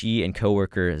 when she and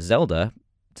coworker Zelda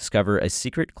discover a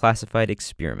secret classified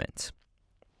experiment.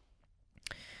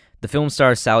 The film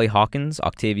stars Sally Hawkins,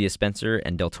 Octavia Spencer,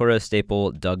 and Del Toro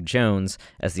staple Doug Jones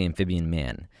as the amphibian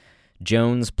man.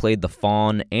 Jones played the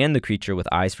faun and the creature with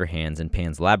eyes for hands in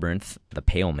Pan's Labyrinth, the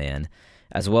Pale Man,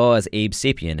 as well as Abe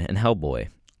Sapien in Hellboy.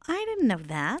 I didn't know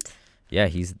that. Yeah,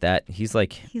 he's that his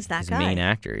guy. main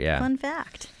actor, yeah. Fun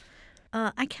fact.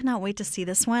 I cannot wait to see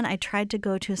this one. I tried to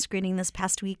go to a screening this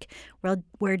past week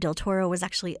where Del Toro was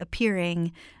actually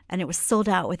appearing, and it was sold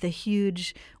out with a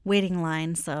huge waiting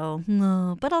line. So,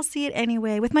 but I'll see it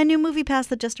anyway with my new movie pass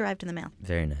that just arrived in the mail.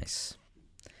 Very nice.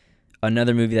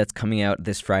 Another movie that's coming out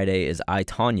this Friday is I,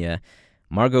 Tonya.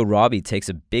 Margot Robbie takes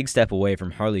a big step away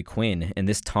from Harley Quinn in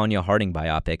this Tonya Harding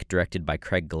biopic directed by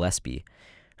Craig Gillespie.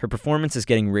 Her performance is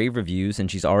getting rave reviews, and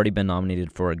she's already been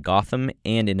nominated for a Gotham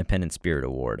and Independent Spirit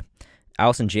Award.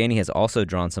 Allison Janney has also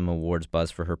drawn some awards buzz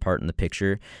for her part in the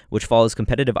picture, which follows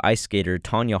competitive ice skater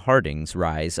Tonya Harding's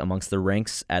rise amongst the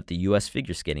ranks at the U.S.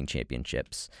 Figure Skating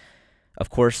Championships. Of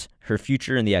course, her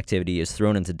future in the activity is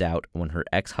thrown into doubt when her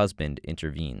ex-husband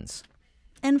intervenes.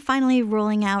 And finally,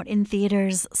 rolling out in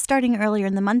theaters starting earlier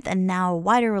in the month and now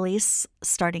wider release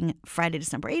starting Friday,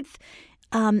 December 8th,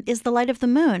 is The Light of the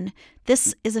Moon.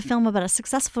 This is a film about a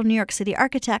successful New York City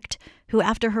architect who,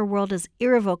 after her world is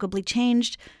irrevocably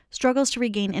changed, struggles to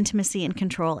regain intimacy and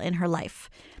control in her life.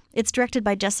 It's directed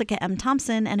by Jessica M.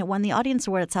 Thompson, and it won the Audience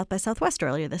Award at South by Southwest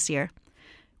earlier this year.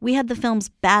 We had the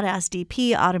film's badass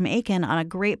DP, Autumn Aiken, on a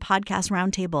great podcast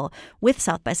roundtable with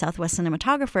South by Southwest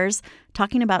cinematographers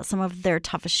talking about some of their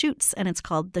toughest shoots, and it's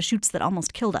called The Shoots That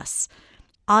Almost Killed Us.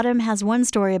 Autumn has one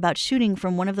story about shooting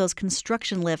from one of those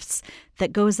construction lifts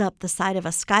that goes up the side of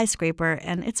a skyscraper,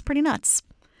 and it's pretty nuts.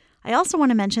 I also want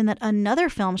to mention that another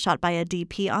film shot by a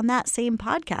DP on that same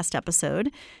podcast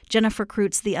episode, Jennifer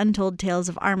Krut's The Untold Tales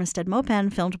of Armistead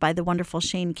Mopan, filmed by the wonderful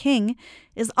Shane King,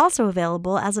 is also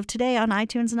available as of today on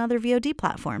iTunes and other VOD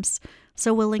platforms.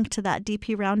 So we'll link to that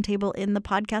DP roundtable in the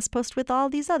podcast post with all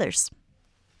these others.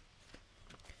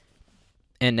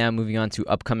 And now moving on to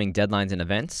upcoming deadlines and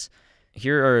events.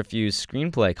 Here are a few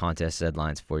screenplay contest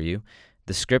deadlines for you.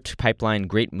 The Script Pipeline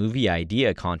Great Movie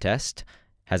Idea Contest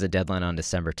has a deadline on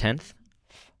December 10th.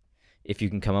 If you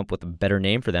can come up with a better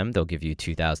name for them, they'll give you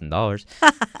 $2,000.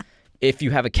 If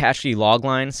you have a catchy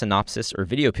logline, synopsis, or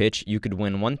video pitch, you could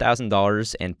win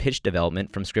 $1,000 and pitch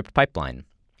development from Script Pipeline.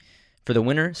 For the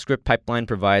winner, Script Pipeline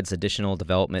provides additional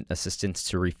development assistance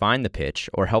to refine the pitch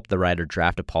or help the writer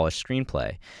draft a polished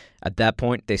screenplay. At that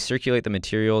point, they circulate the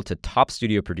material to top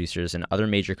studio producers and other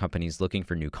major companies looking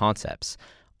for new concepts.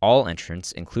 All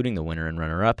entrants, including the winner and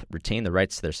runner-up, retain the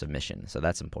rights to their submission, so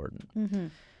that's important. Mm-hmm.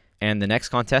 And the next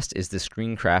contest is the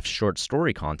Screencraft Short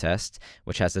Story Contest,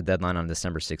 which has a deadline on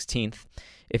December 16th.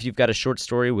 If you've got a short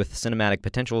story with cinematic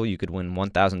potential, you could win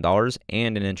 $1,000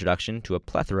 and an introduction to a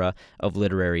plethora of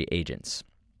literary agents.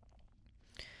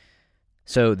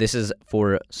 So this is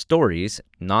for stories,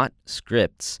 not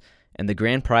scripts, and the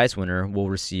grand prize winner will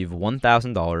receive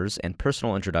 $1,000 and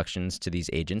personal introductions to these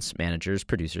agents, managers,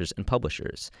 producers, and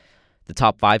publishers. The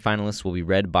top 5 finalists will be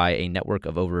read by a network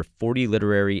of over 40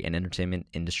 literary and entertainment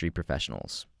industry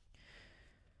professionals.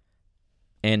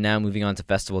 And now moving on to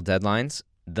festival deadlines.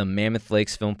 The Mammoth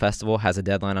Lakes Film Festival has a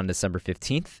deadline on December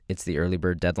 15th. It's the early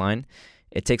bird deadline.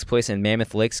 It takes place in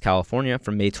Mammoth Lakes, California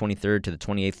from May 23rd to the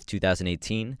 28th,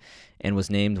 2018, and was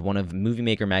named one of Movie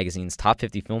Maker magazine's top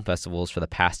 50 film festivals for the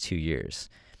past 2 years.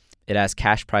 It has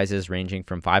cash prizes ranging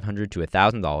from $500 to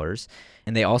 $1,000,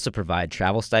 and they also provide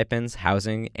travel stipends,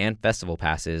 housing, and festival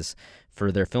passes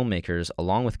for their filmmakers,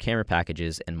 along with camera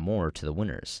packages and more to the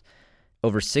winners.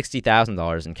 Over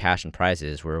 $60,000 in cash and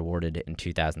prizes were awarded in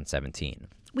 2017.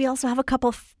 We also have a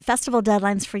couple festival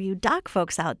deadlines for you doc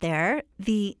folks out there.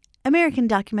 The American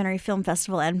Documentary Film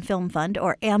Festival and Film Fund,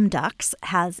 or AMDUX,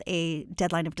 has a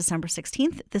deadline of December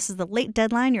 16th. This is the late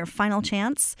deadline, your final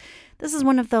chance. This is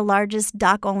one of the largest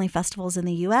doc-only festivals in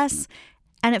the U.S.,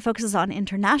 and it focuses on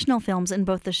international films in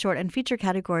both the short and feature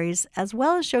categories, as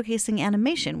well as showcasing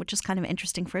animation, which is kind of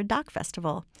interesting for a doc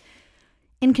festival.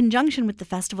 In conjunction with the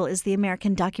festival is the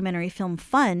American Documentary Film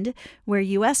Fund, where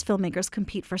U.S. filmmakers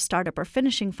compete for startup or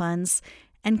finishing funds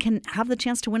and can have the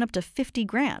chance to win up to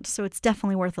 $50,000, so it's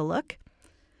definitely worth a look.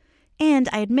 And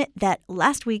I admit that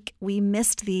last week we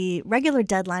missed the regular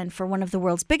deadline for one of the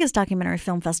world's biggest documentary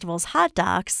film festivals, Hot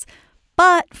Docs,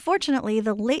 but fortunately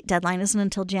the late deadline isn't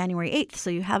until January 8th, so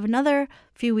you have another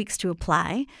few weeks to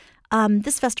apply.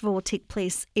 This festival will take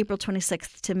place April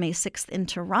 26th to May 6th in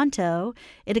Toronto.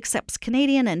 It accepts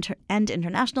Canadian and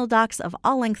international docs of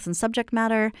all lengths and subject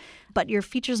matter, but your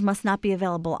features must not be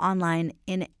available online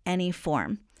in any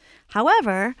form.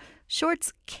 However,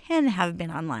 shorts can have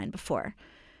been online before.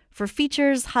 For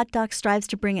features, Hot Docs strives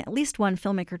to bring at least one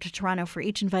filmmaker to Toronto for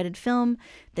each invited film.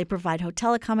 They provide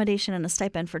hotel accommodation and a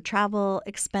stipend for travel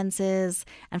expenses.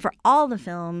 And for all the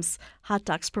films, Hot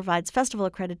Docs provides festival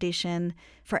accreditation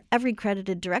for every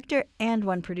credited director and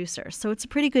one producer. So it's a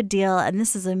pretty good deal, and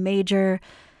this is a major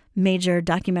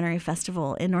documentary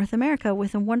festival in North America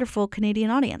with a wonderful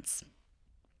Canadian audience.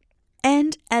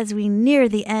 And as we near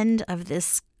the end of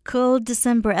this cold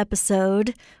December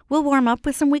episode, we'll warm up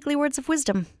with some weekly words of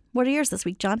wisdom. What are yours this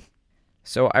week, John?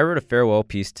 So I wrote a farewell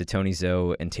piece to Tony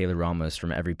Zhou and Taylor Ramos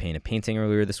from Every Paint a Painting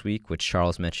earlier this week, which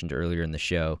Charles mentioned earlier in the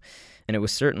show, and it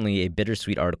was certainly a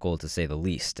bittersweet article to say the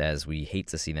least, as we hate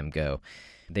to see them go.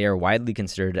 They are widely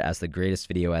considered as the greatest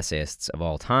video essayists of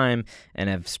all time and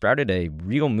have sprouted a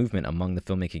real movement among the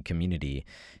filmmaking community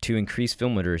to increase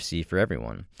film literacy for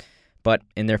everyone. But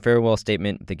in their farewell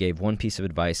statement, they gave one piece of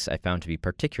advice I found to be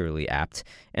particularly apt,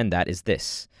 and that is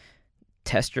this: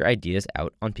 test your ideas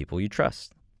out on people you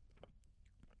trust.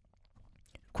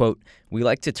 Quote, "We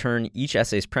like to turn each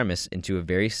essay's premise into a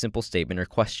very simple statement or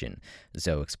question,"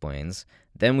 Zhou explains.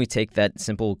 "Then we take that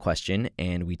simple question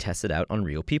and we test it out on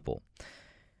real people."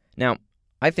 Now,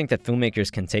 I think that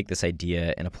filmmakers can take this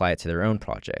idea and apply it to their own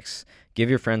projects. Give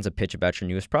your friends a pitch about your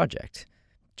newest project.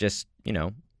 Just,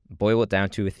 boil it down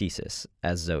to a thesis,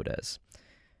 as Zhou does.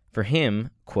 For him,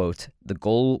 quote, "The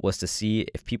goal was to see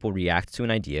if people react to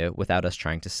an idea without us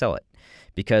trying to sell it.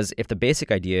 Because if the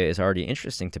basic idea is already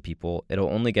interesting to people, it'll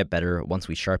only get better once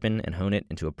we sharpen and hone it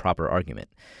into a proper argument.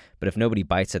 But if nobody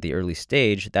bites at the early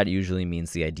stage, that usually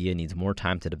means the idea needs more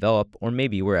time to develop, or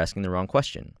maybe we're asking the wrong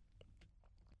question."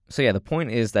 So yeah, the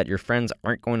point is that your friends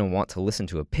aren't going to want to listen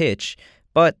to a pitch,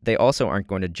 but they also aren't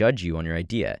going to judge you on your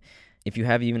idea. If you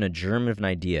have even a germ of an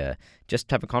idea,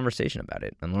 just have a conversation about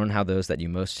it and learn how those that you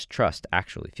most trust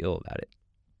actually feel about it.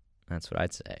 That's what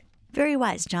I'd say. Very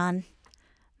wise, John.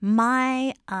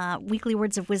 My weekly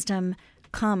words of wisdom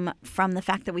come from the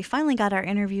fact that we finally got our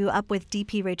interview up with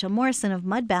DP Rachel Morrison of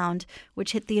Mudbound,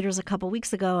 which hit theaters a couple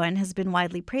weeks ago and has been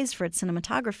widely praised for its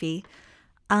cinematography.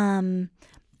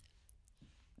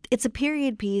 It's a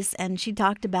period piece, and she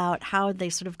talked about how they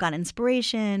sort of got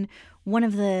inspiration. One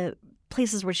of the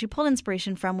places where she pulled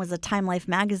inspiration from was a Time Life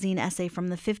magazine essay from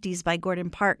the 50s by Gordon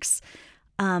Parks.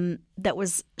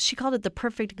 She called it the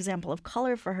perfect example of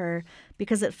color for her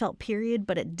because it felt period,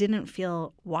 but it didn't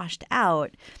feel washed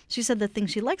out. She said the thing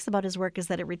she likes about his work is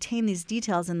that it retained these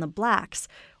details in the blacks,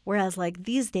 whereas like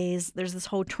these days, there's this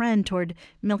whole trend toward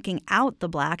milking out the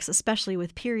blacks, especially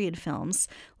with period films.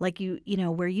 Like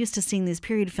we're used to seeing these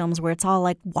period films where it's all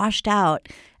like washed out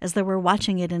as though we're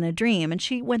watching it in a dream. And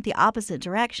she went the opposite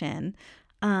direction.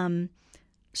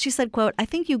 She said, quote, "I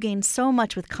think you gain so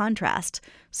much with contrast,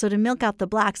 so to milk out the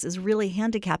blacks is really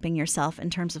handicapping yourself in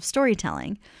terms of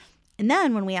storytelling." And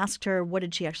then when we asked her what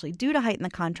did she actually do to heighten the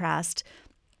contrast,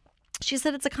 she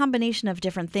said it's a combination of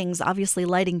different things, obviously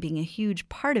lighting being a huge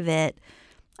part of it.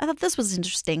 I thought this was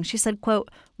interesting. She said, quote,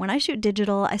 "When I shoot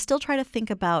digital, I still try to think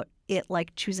about it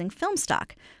like choosing film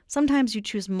stock. Sometimes you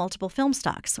choose multiple film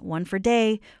stocks, one for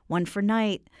day, one for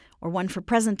night, or one for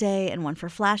present day, and one for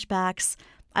flashbacks.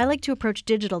 I like to approach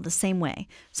digital the same way.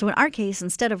 So in our case,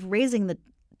 instead of raising the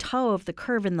toe of the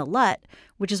curve in the LUT,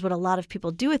 which is what a lot of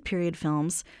people do with period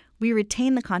films, we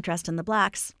retain the contrast in the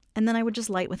blacks, and then I would just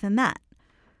light within that."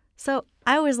 So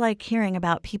I always like hearing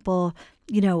about people,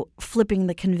 flipping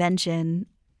the convention,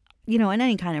 in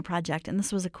any kind of project. And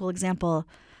this was a cool example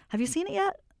Have you seen it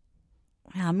yet?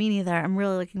 Yeah, me neither. I'm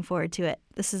really looking forward to it.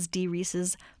 This is Dee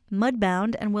Reese's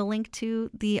Mudbound, and we'll link to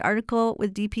the article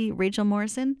with DP Rachel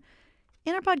Morrison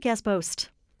in our podcast post.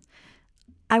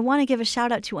 I want to give a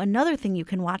shout out to another thing you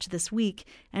can watch this week,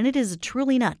 and it is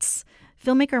truly nuts.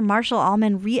 Filmmaker Marshall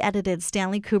Allman re-edited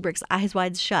Stanley Kubrick's Eyes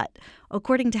Wide Shut,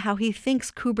 according to how he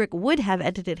thinks Kubrick would have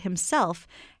edited himself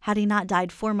had he not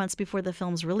died 4 months before the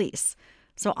film's release.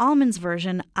 So Allman's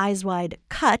version, Eyes Wide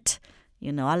Cut,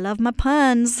 you know I love my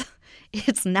puns,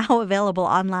 it's now available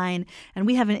online, and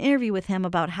we have an interview with him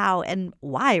about how and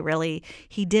why, really,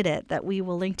 he did it that we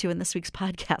will link to in this week's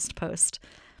podcast post.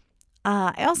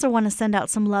 I also want to send out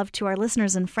some love to our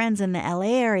listeners and friends in the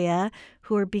LA area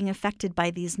who are being affected by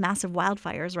these massive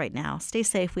wildfires right now. Stay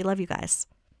safe. We love you guys.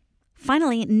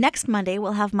 Finally, next Monday,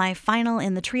 we'll have my final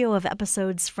in the trio of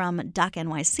episodes from Doc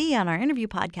NYC on our interview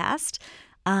podcast.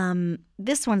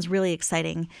 This one's really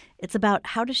exciting. It's about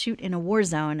how to shoot in a war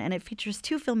zone, and it features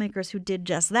two filmmakers who did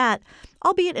just that,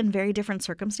 albeit in very different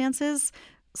circumstances.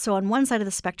 So on one side of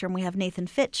the spectrum, we have Nathan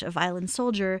Fitch of Island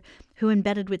Soldier, who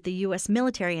embedded with the U.S.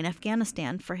 military in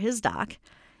Afghanistan for his doc.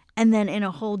 And then in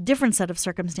a whole different set of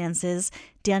circumstances,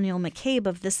 Daniel McCabe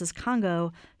of This Is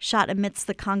Congo shot amidst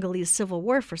the Congolese Civil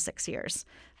War for 6 years.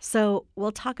 So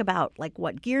we'll talk about like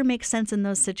what gear makes sense in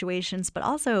those situations, but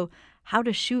also how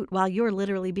to shoot while you're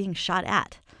literally being shot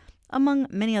at, among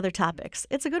many other topics.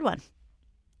 It's a good one.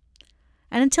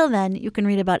 And until then, you can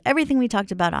read about everything we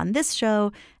talked about on this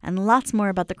show and lots more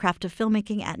about the craft of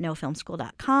filmmaking at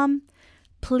nofilmschool.com.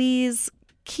 Please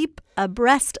keep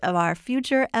abreast of our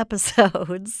future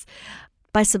episodes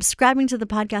by subscribing to the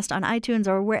podcast on iTunes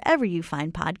or wherever you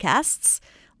find podcasts.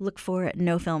 Look for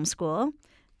No Film School.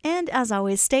 And as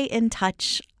always, stay in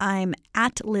touch. I'm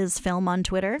at LizFilm on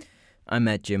Twitter. I'm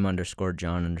at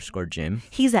Jim_John_Jim.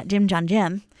 He's at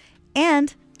JimJohnJim.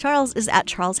 And Charles is at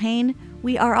Charles Hain.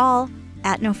 We are all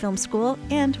at No Film School,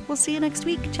 and we'll see you next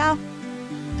week. Ciao.